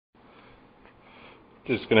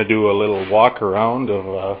Just going to do a little walk around of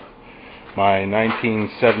my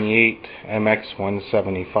 1978 MX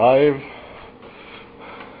 175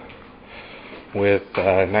 with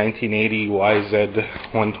 1980 YZ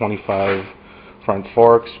 125 front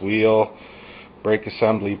forks, wheel, brake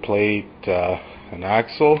assembly plate, an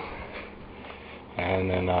axle, and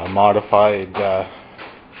then a modified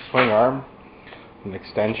swing arm, an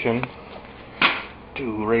extension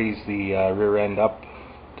to raise the rear end up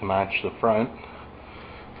to match the front.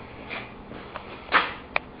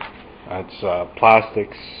 That's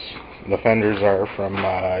plastics. The fenders are from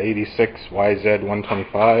 86 YZ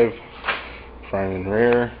 125, front and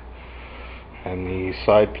rear, and the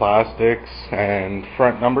side plastics and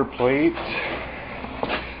front number plate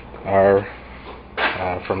are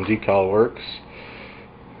from Decal Works,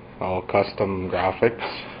 all custom graphics.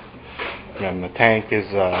 And the tank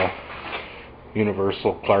is a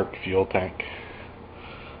universal Clark fuel tank.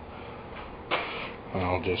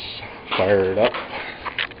 I'll just fire it up.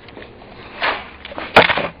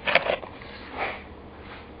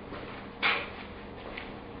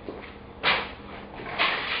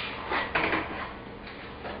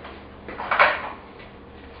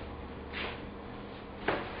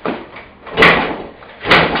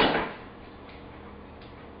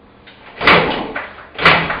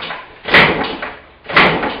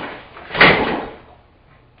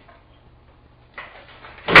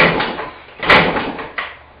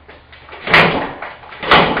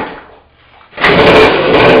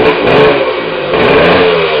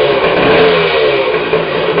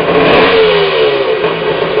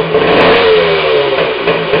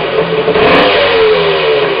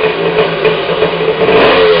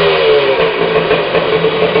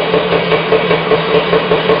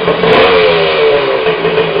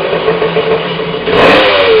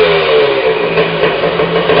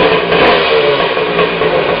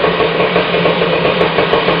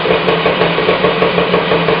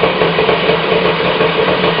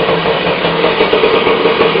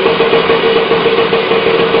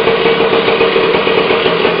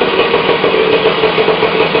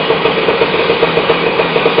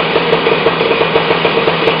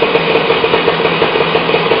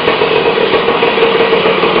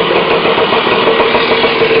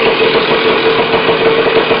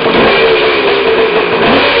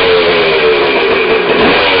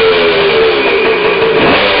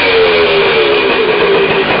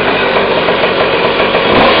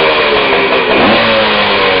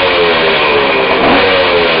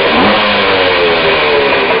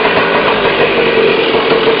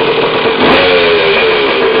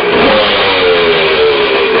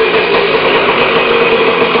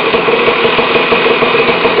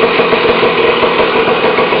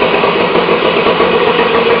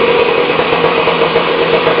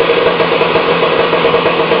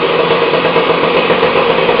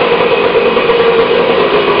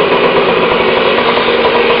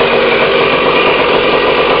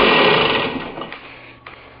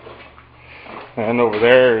 And over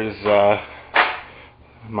there is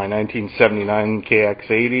my 1979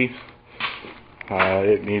 KX80.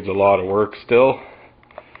 It needs a lot of work still.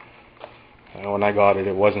 When I got it,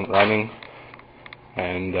 it wasn't running,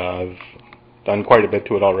 and I've done quite a bit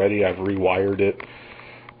to it already. I've rewired it,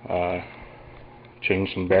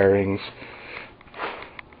 changed some bearings,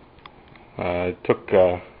 took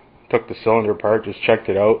the cylinder apart, just checked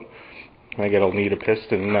it out. I think it'll need a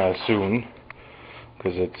piston soon,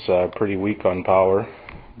 because it's pretty weak on power,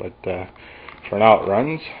 but for now it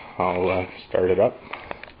runs. I'll start it up.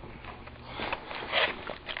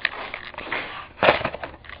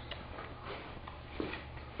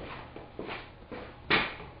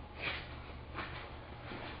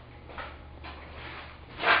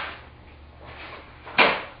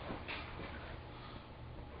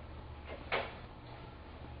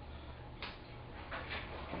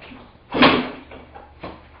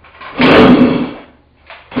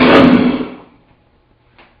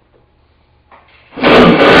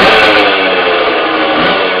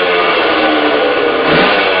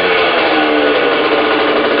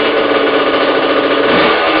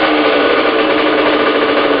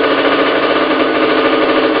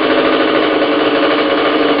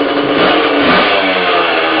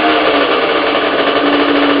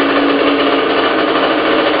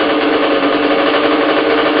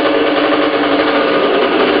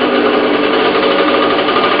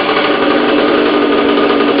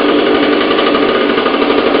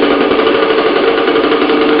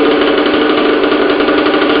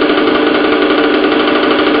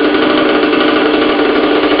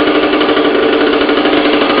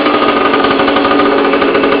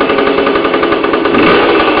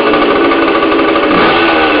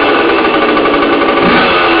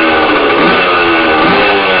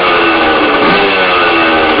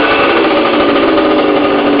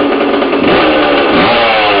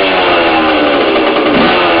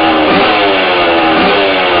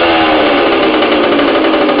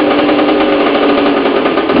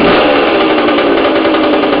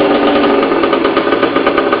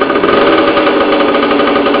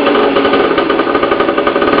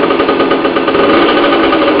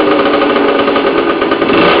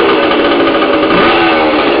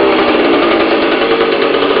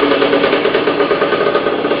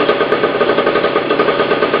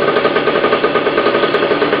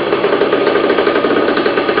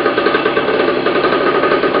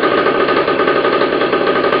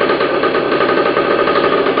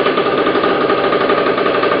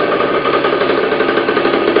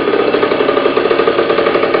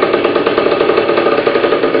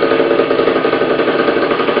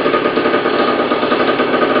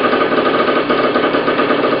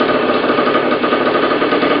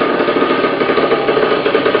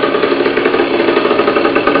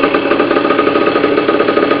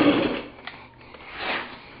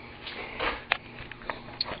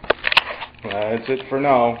 That's it for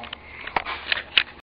now.